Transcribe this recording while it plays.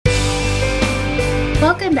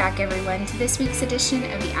Welcome back, everyone, to this week's edition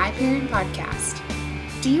of the iParent Podcast.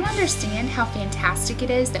 Do you understand how fantastic it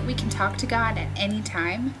is that we can talk to God at any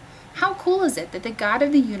time? How cool is it that the God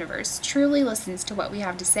of the universe truly listens to what we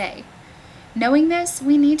have to say? Knowing this,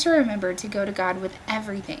 we need to remember to go to God with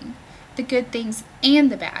everything, the good things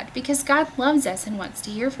and the bad, because God loves us and wants to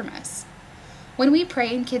hear from us. When we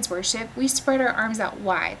pray in kids' worship, we spread our arms out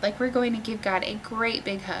wide like we're going to give God a great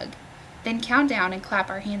big hug. Then count down and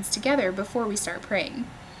clap our hands together before we start praying.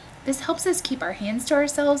 This helps us keep our hands to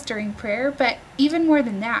ourselves during prayer, but even more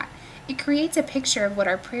than that, it creates a picture of what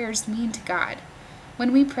our prayers mean to God.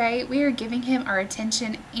 When we pray, we are giving Him our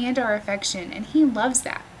attention and our affection, and He loves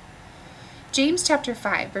that. James chapter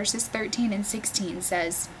 5, verses 13 and 16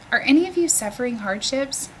 says, "Are any of you suffering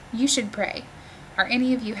hardships? You should pray. Are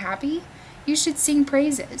any of you happy? You should sing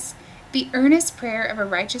praises. The earnest prayer of a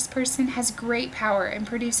righteous person has great power and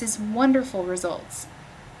produces wonderful results."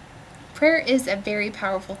 Prayer is a very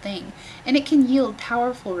powerful thing, and it can yield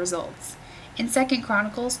powerful results. In 2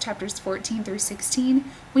 Chronicles chapters 14 through 16,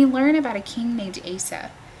 we learn about a king named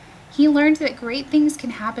Asa. He learned that great things can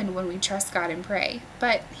happen when we trust God and pray,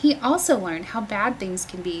 but he also learned how bad things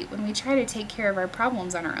can be when we try to take care of our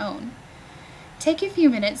problems on our own. Take a few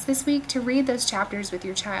minutes this week to read those chapters with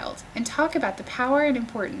your child and talk about the power and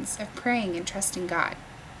importance of praying and trusting God.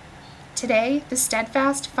 Today, the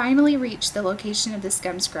Steadfast finally reached the location of the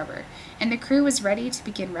scum scrubber, and the crew was ready to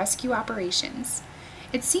begin rescue operations.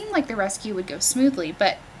 It seemed like the rescue would go smoothly,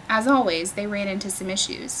 but as always, they ran into some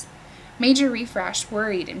issues. Major Reef Rash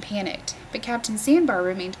worried and panicked, but Captain Sandbar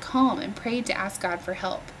remained calm and prayed to ask God for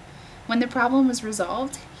help. When the problem was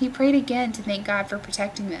resolved, he prayed again to thank God for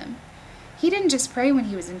protecting them. He didn't just pray when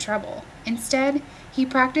he was in trouble. Instead, he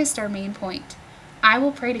practiced our main point: I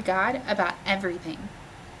will pray to God about everything.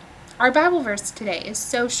 Our Bible verse today is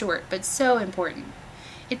so short but so important.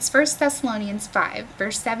 It's 1 Thessalonians 5,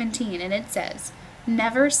 verse 17, and it says,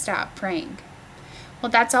 "Never stop praying."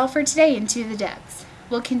 Well, that's all for today in To the Depths.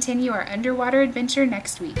 We'll continue our underwater adventure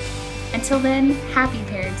next week. Until then, happy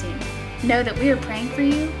parenting. Know that we are praying for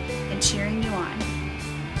you and cheering you